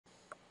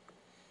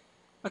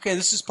Okay,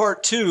 this is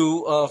part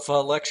two of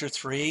lecture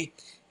 3,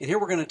 and here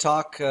we're going to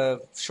talk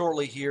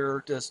shortly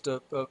here, just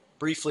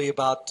briefly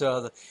about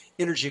the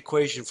energy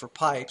equation for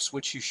pipes,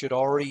 which you should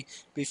already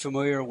be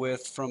familiar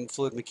with from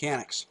fluid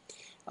mechanics.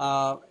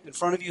 In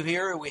front of you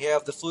here, we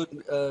have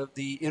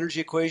the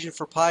energy equation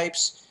for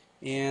pipes,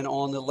 and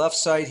on the left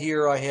side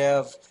here, I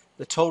have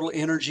the total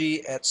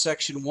energy at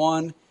section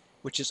 1,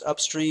 which is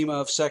upstream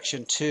of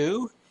section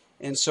 2,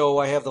 and so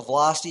I have the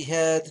velocity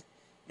head.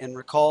 And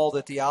recall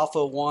that the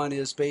alpha 1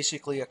 is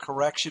basically a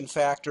correction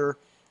factor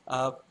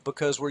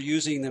because we're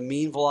using the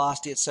mean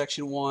velocity at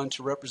section 1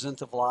 to represent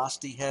the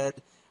velocity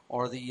head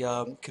or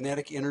the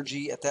kinetic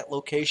energy at that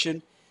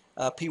location.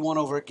 P1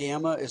 over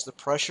gamma is the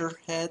pressure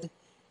head,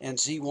 and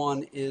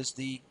Z1 is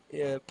the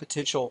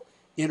potential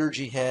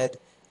energy head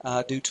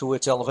due to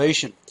its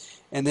elevation.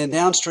 And then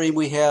downstream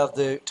we have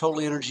the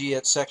total energy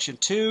at section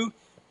 2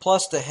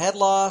 plus the head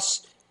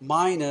loss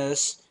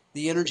minus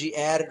the energy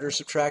added or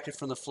subtracted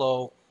from the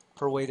flow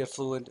per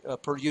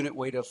unit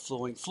weight of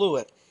flowing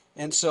fluid.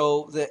 And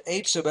so the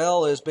H sub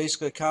L is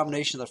basically a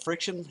combination of the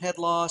friction head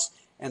loss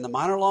and the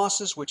minor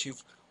losses, which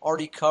you've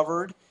already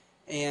covered.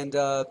 And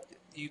the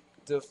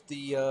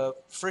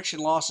friction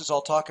losses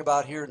I'll talk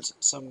about here in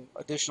some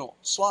additional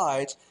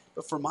slides.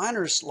 But for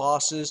minor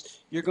losses,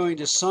 you're going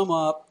to sum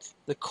up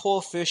the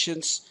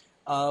coefficients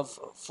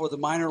for the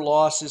minor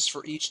losses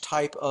for each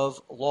type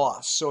of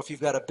loss. So if you've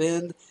got a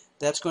bend,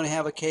 that's going to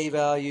have a K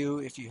value.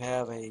 If you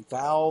have a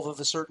valve of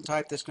a certain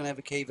type, that's going to have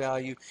a K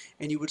value.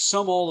 And you would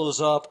sum all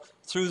those up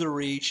through the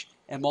reach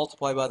and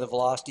multiply by the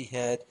velocity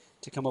head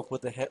to come up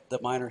with the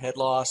minor head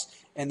loss.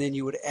 And then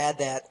you would add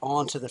that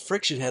onto the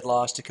friction head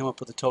loss to come up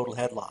with the total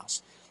head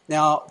loss.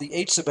 Now, the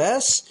H sub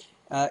S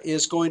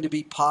is going to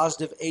be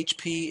positive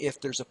HP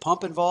if there's a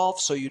pump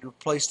involved. So you'd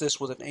replace this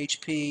with an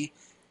HP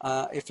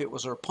if it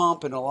was a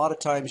pump. And a lot of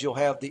times you'll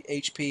have the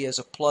HP as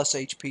a plus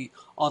HP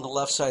on the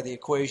left side of the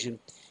equation.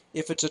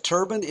 If it's a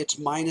turbine, it's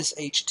minus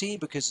HT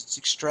because it's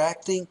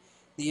extracting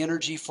the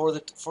energy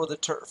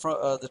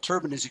the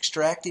turbine is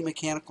extracting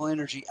mechanical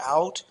energy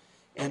out,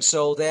 and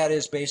so that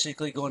is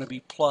basically going to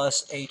be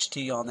plus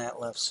HT on that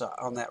left side,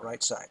 on that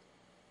right side.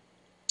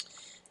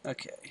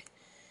 Okay.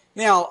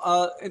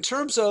 Now, in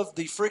terms of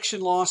the friction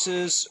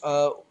losses,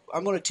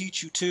 I'm going to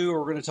teach you two,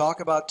 or we're going to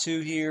talk about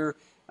two here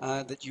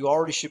that you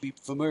already should be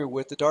familiar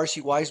with. The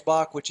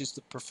Darcy-Weisbach, which is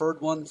the preferred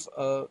one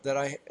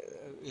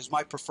is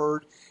my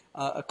preferred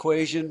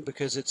equation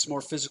because it's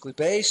more physically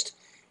based,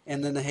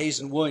 and then the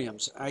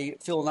Hayes-Williams. I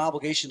feel an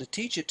obligation to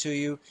teach it to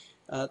you,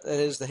 that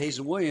is the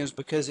Hayes-Williams,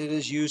 because it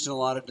is used in a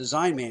lot of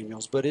design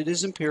manuals, but it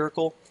is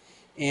empirical,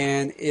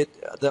 and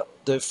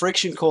the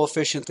friction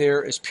coefficient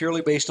there is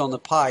purely based on the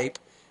pipe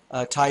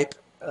type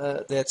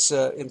that's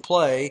in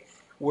play,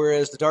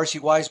 whereas the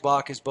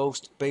Darcy-Weisbach is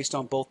based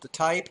on both the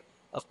type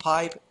of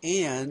pipe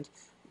and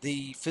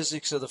the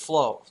physics of the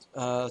flow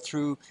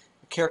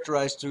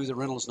characterized through the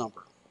Reynolds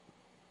number.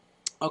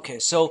 Okay,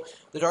 so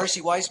the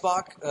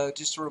Darcy-Weisbach,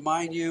 just to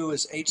remind you,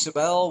 is H sub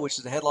L, which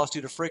is the head loss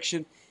due to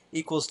friction,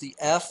 equals the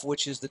F,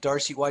 which is the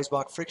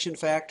Darcy-Weisbach friction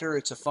factor.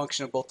 It's a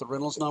function of both the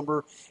Reynolds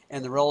number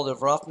and the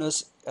relative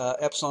roughness,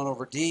 epsilon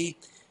over D,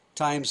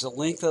 times the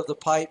length of the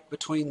pipe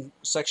between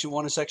section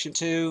 1 and section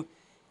 2,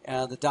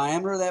 the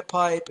diameter of that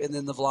pipe, and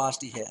then the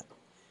velocity head.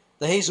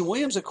 The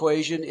Hayes-Williams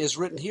equation is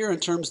written here in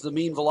terms of the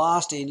mean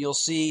velocity, and you'll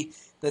see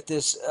that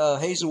this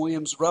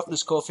Hayes-Williams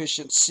roughness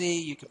coefficient C,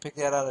 you can pick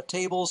that out of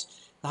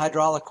tables. The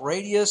hydraulic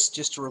radius,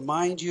 just to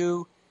remind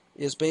you,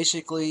 is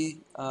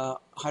basically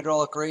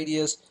hydraulic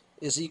radius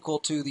is equal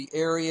to the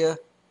area,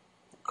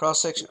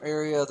 cross-section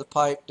area of the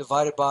pipe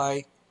divided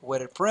by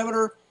wetted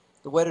perimeter.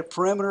 The wetted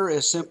perimeter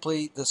is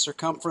simply the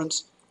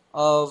circumference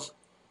of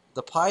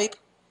the pipe,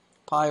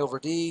 pi over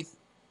d,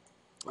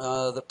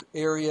 the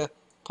area,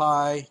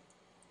 pi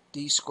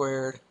d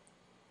squared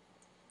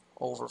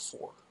over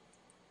 4.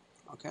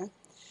 Okay?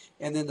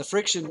 And then the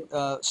friction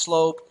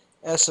slope,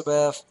 S sub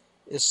F,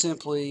 is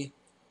simply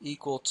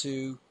equal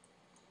to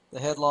the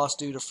head loss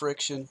due to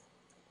friction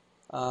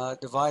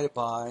divided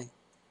by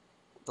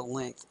the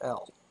length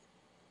L.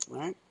 All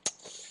right?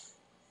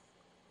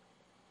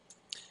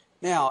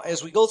 Now,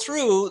 as we go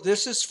through,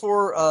 this is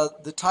for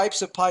the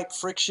types of pipe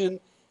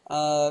friction.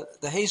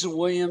 The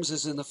Hayes-Williams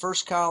is in the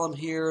first column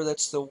here.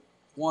 That's the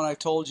one I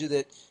told you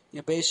that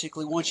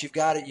basically once you've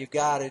got it, you've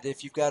got it.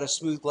 If you've got a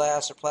smooth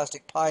glass or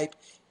plastic pipe,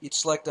 you'd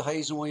select the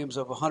Hayes-Williams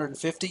of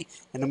 150,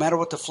 and no matter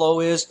what the flow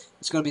is,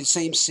 it's going to be the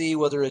same C,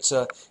 whether it's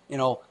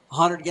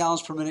 100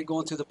 gallons per minute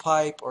going through the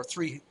pipe or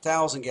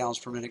 3,000 gallons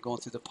per minute going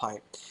through the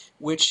pipe,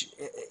 which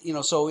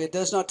so it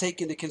does not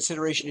take into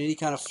consideration any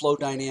kind of flow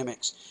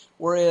dynamics.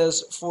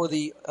 Whereas for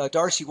the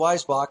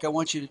Darcy-Weisbach, I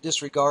want you to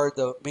disregard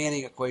the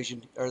Manning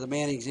equation, or the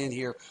Manning's in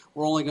here.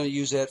 We're only going to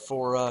use that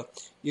for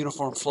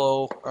uniform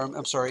flow, or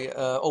I'm sorry,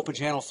 open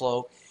channel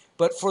flow.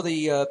 But for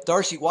the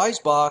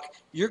Darcy-Weisbach,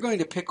 you're going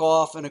to pick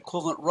off an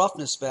equivalent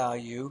roughness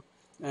value.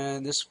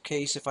 In this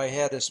case, if I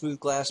had a smooth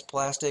glass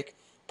plastic,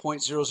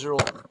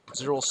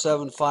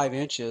 0.00075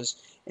 inches.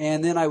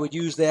 And then I would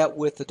use that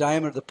with the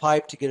diameter of the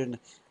pipe to get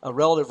a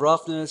relative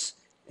roughness,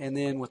 and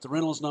then with the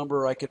Reynolds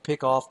number, I could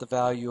pick off the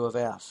value of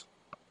F.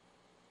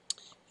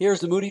 Here's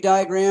the Moody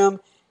diagram.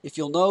 If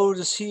you'll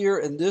notice here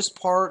in this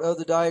part of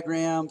the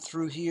diagram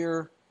through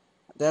here,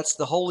 that's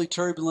the wholly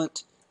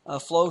turbulent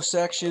flow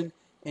section,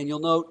 and you'll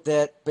note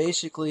that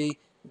basically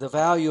the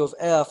value of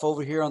F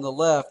over here on the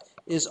left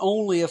is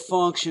only a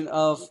function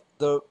of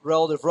the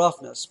relative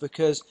roughness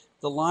because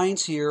the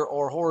lines here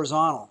are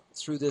horizontal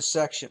through this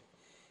section.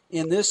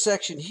 In this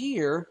section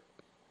here,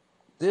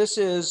 this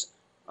is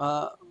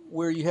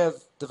where you have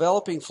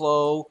developing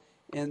flow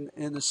in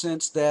the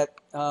sense that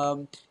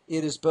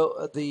it is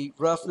the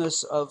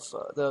roughness of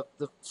the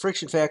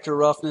friction factor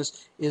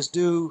roughness is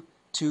due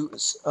to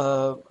is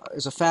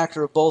a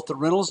factor of both the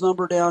Reynolds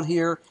number down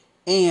here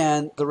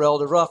and the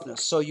relative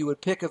roughness. So you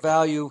would pick a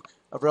value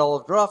of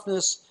relative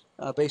roughness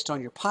based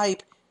on your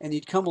pipe, and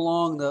you'd come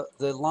along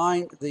the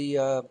line,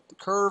 the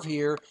curve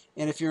here,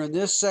 and if you're in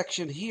this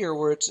section here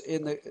where it's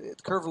in the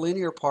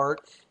curvilinear part,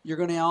 you're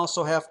going to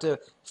also have to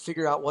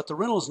figure out what the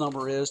Reynolds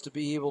number is to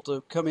be able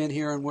to come in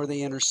here, and where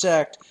they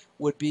intersect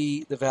would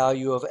be the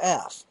value of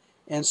F.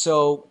 And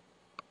so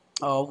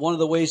one of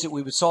the ways that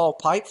we would solve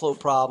pipe flow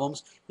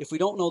problems, if we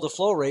don't know the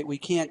flow rate, we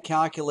can't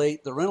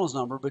calculate the Reynolds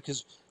number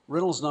because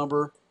Reynolds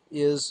number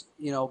is,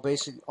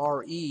 basically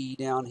RE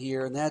down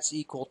here, and that's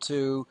equal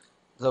to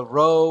the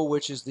rho,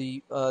 which is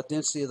the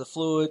density of the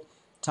fluid,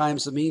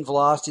 times the mean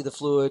velocity of the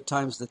fluid,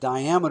 times the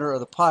diameter of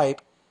the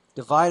pipe,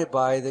 divided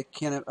by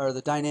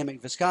the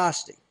dynamic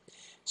viscosity.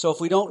 So if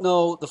we don't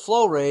know the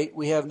flow rate,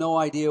 we have no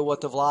idea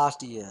what the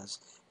velocity is.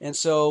 And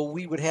so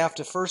we would have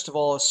to, first of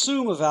all,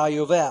 assume a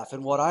value of F.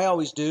 And what I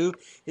always do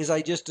is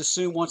I just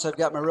assume once I've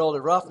got my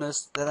relative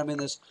roughness that I'm in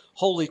this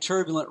wholly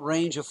turbulent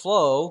range of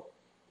flow,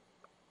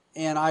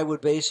 and I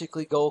would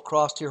basically go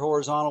across here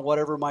horizontal,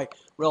 whatever my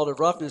relative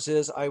roughness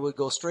is, I would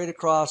go straight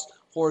across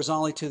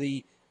horizontally to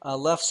the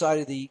left side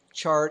of the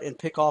chart and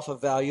pick off a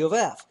value of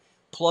F.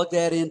 Plug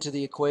that into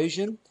the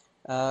equation,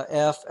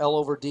 F L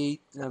over D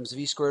times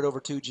V squared over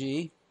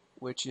 2G,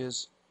 which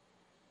is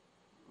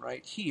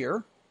right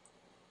here.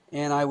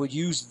 And I would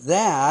use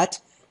that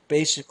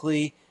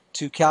basically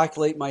to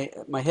calculate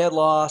my head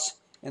loss,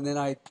 and then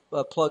I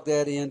plug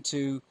that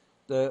into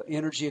the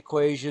energy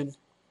equation,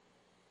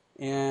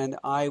 and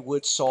I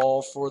would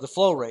solve for the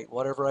flow rate,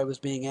 whatever I was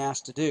being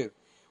asked to do.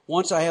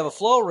 Once I have a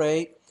flow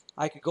rate,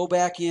 I could go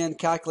back in,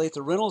 calculate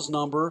the Reynolds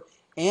number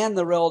and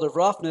the relative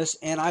roughness,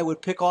 and I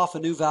would pick off a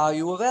new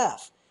value of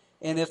F.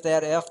 And if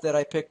that F that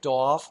I picked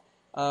off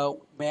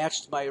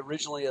matched my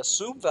originally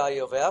assumed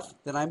value of F,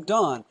 then I'm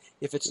done.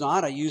 If it's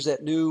not, I use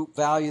that new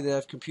value that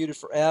I've computed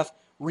for F,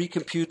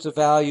 recompute the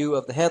value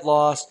of the head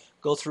loss,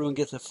 go through and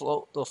get the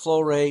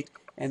flow rate,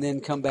 and then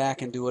come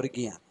back and do it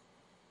again.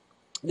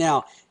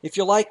 Now, if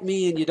you're like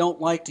me and you don't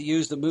like to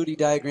use the Moody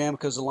diagram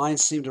because the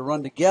lines seem to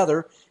run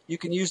together, you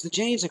can use the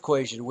Jane's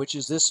equation, which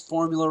is this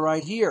formula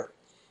right here.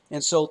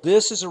 And so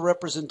this is a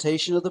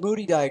representation of the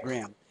Moody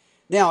diagram.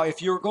 Now,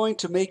 if you're going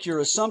to make your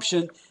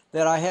assumption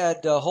that I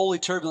had wholly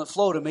turbulent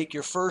flow to make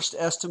your first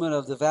estimate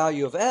of the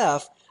value of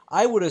F,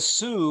 I would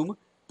assume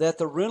that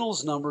the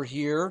Reynolds number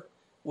here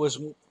was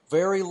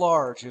very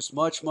large. It's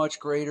much,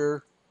 much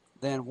greater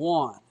than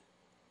 1.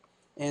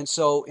 And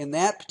so in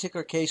that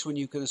particular case, when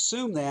you can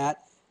assume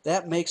that,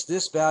 that makes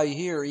this value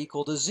here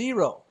equal to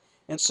 0.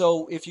 And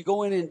so if you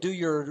go in and do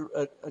your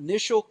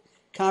initial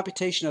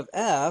computation of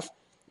F,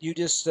 you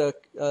just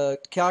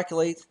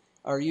calculate,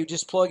 or you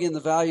just plug in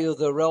the value of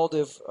the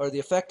relative or the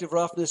effective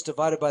roughness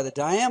divided by the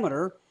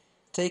diameter,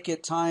 take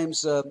it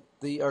times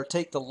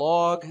take the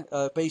log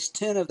base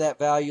 10 of that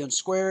value and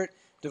square it,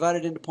 divide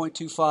it into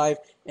 0.25,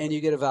 and you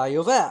get a value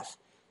of F.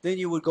 Then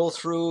you would go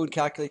through and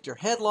calculate your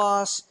head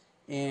loss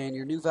and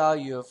your new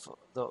value of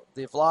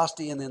the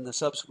velocity, and then the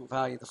subsequent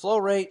value of the flow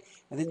rate,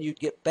 and then you'd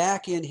get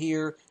back in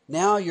here.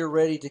 Now you're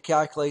ready to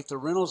calculate the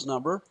Reynolds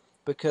number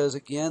because,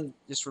 again,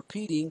 just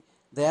repeating,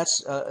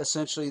 that's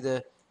essentially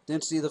the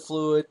density of the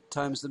fluid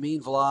times the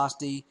mean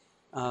velocity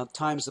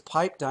times the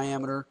pipe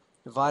diameter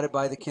divided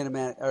by the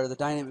kinematic or the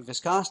dynamic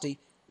viscosity.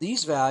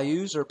 These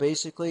values are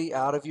basically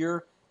out of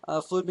your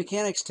fluid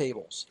mechanics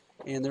tables,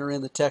 and they're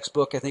in the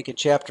textbook, I think in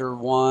chapter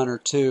 1 or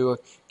 2,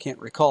 I can't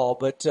recall,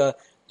 but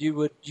you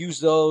would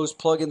use those,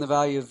 plug in the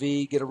value of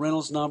V, get a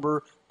Reynolds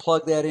number,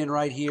 plug that in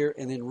right here,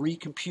 and then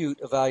recompute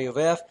a value of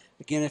F.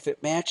 Again, if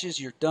it matches,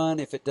 you're done.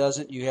 If it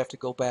doesn't, you have to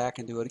go back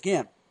and do it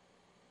again.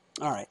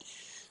 All right.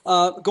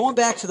 Going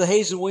back to the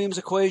Hayes and Williams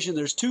equation,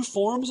 there's two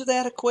forms of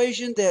that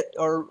equation that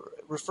are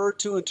referred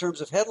to in terms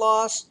of head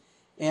loss,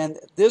 and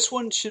this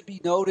one should be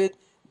noted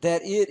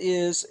that it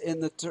is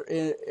in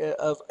the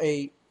of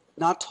a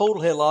not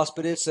total head loss,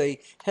 but it's a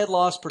head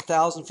loss per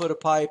 1,000 foot of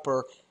pipe,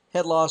 or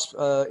head loss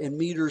in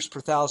meters per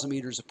 1,000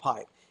 meters of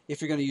pipe,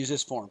 if you're going to use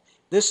this form.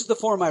 This is the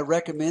form I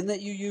recommend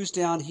that you use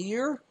down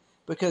here,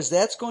 because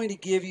that's going to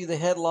give you the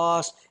head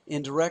loss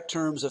in direct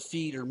terms of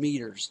feet or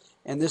meters.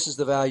 And this is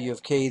the value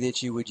of K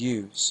that you would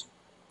use.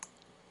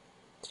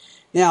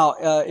 Now,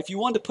 if you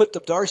wanted to put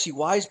the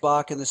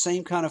Darcy-Weisbach in the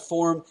same kind of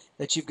form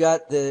that you've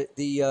got the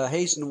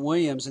Hayes and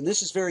Williams, and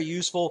this is very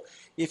useful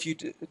if you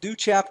do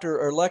chapter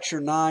or lecture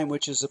 9,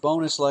 which is a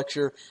bonus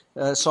lecture,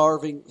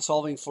 solving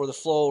for the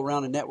flow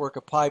around a network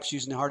of pipes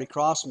using the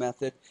Hardy-Cross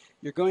method,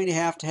 you're going to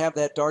have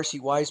that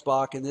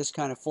Darcy-Weisbach in this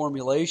kind of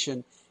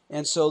formulation.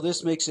 And so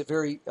this makes it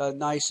very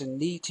nice and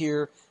neat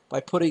here by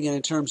putting it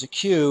in terms of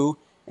Q.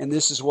 And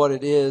this is what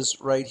it is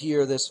right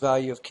here, this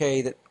value of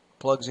K that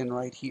plugs in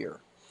right here.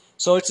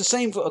 So it's the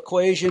same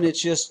equation.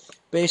 It's just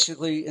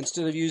basically,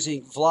 instead of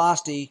using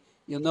velocity,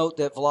 you'll note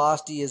that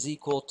velocity is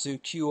equal to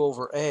Q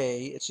over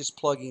A. It's just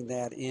plugging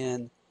that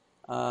in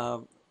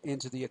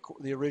into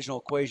the original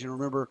equation.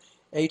 Remember,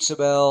 H sub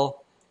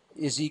L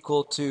is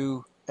equal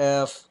to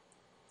F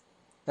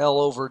L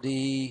over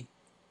D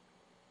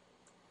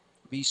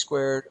B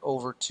squared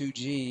over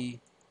 2G.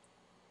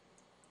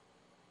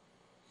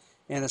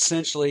 And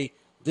essentially,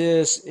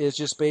 this is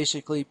just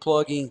basically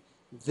plugging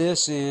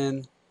this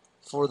in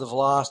for the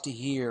velocity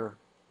here,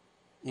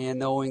 and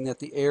knowing that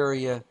the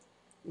area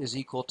is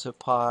equal to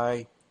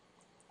pi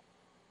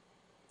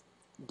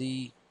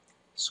d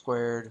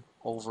squared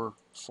over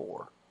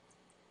 4.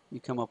 You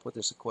come up with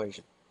this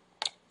equation.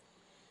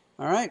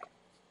 All right.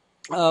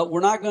 We're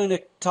not going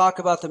to talk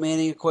about the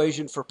Manning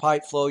equation for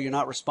pipe flow. You're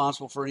not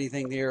responsible for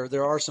anything there.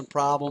 There are some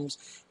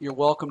problems. You're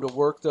welcome to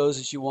work those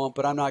as you want,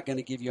 but I'm not going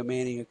to give you a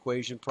Manning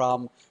equation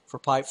problem for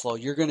pipe flow.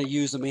 You're going to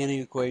use the Manning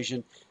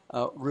equation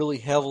really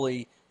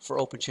heavily for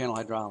open channel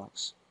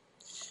hydraulics.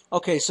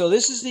 Okay, so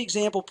this is the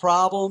example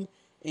problem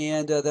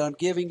and that I'm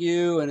giving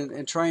you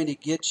and trying to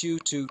get you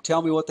to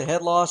tell me what the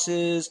head loss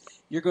is.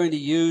 You're going to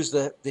use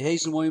the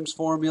Hazen-Williams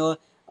formula.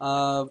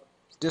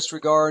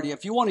 Disregard,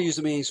 if you want to use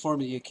the Manning's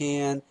formula, you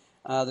can.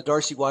 The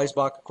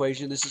Darcy-Weisbach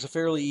equation. This is a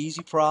fairly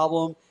easy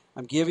problem.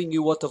 I'm giving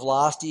you what the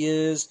velocity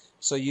is,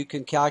 so you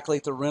can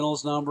calculate the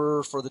Reynolds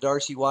number for the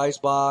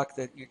Darcy-Weisbach.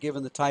 That you're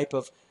given the type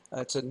of,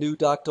 it's a new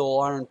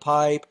ductile iron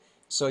pipe,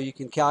 so you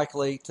can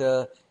calculate,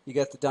 you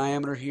got the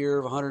diameter here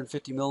of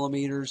 150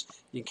 millimeters.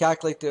 You can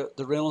calculate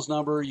the Reynolds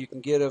number. You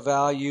can get a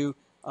value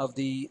of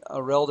the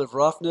relative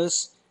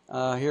roughness.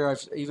 Here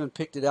I've even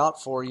picked it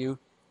out for you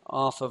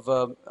off of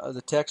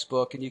the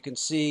textbook, and you can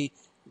see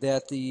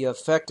that the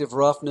effective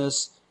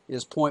roughness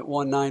is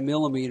 0.19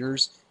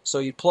 millimeters. So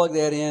you plug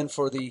that in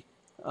for the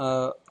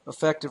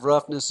effective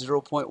roughness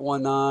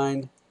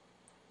 0.19,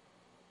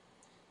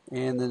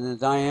 and then the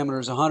diameter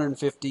is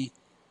 150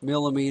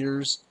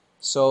 millimeters.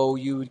 So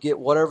you would get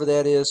whatever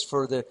that is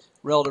for the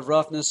relative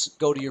roughness.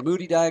 Go to your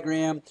Moody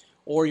diagram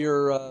or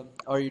your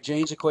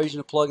Jane's equation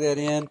to plug that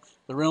in.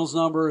 The Reynolds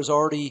number is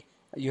already,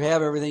 you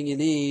have everything you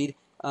need.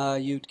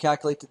 You'd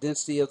calculate the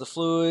density of the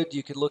fluid.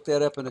 You could look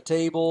that up in a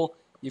table.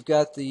 You've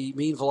got the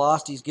mean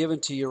velocities given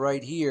to you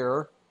right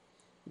here.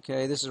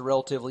 Okay, this is a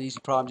relatively easy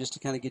problem just to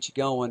kind of get you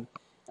going.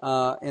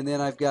 And then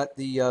I've got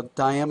the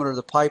diameter of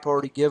the pipe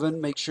already given.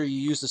 Make sure you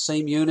use the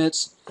same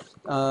units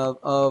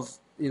of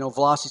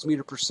velocities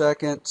meter per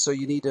second. So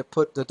you need to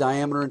put the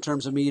diameter in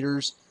terms of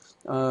meters.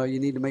 You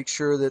need to make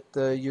sure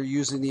that you're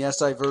using the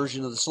SI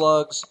version of the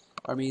slugs.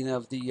 I mean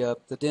of the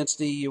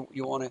density.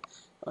 You want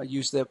to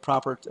use the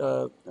proper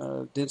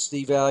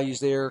density values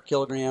there,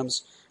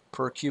 kilograms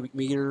per cubic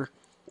meter.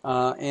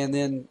 And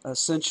then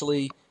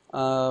essentially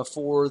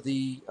for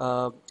the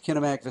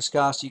kinematic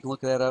viscosity, you can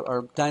look that up,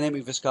 or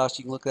dynamic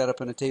viscosity, you can look that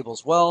up in a table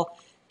as well.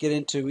 Get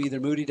into either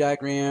Moody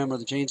diagram or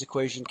the Jane's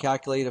equation,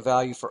 calculate a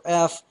value for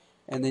F,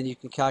 and then you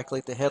can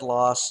calculate the head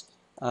loss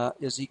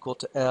is equal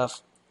to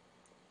F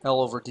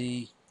L over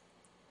D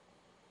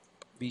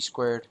B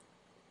squared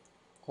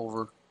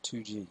over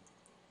 2G.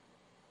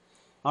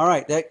 All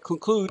right, that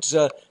concludes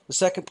the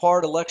second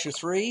part of Lecture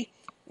 3.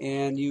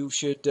 And you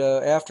should,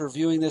 after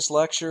viewing this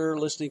lecture,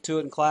 listening to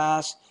it in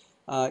class,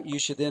 you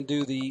should then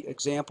do the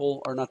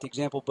example, or not the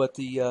example, but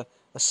the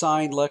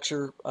assigned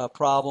lecture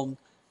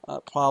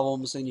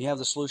problems, and you have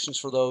the solutions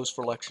for those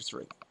for Lecture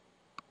 3.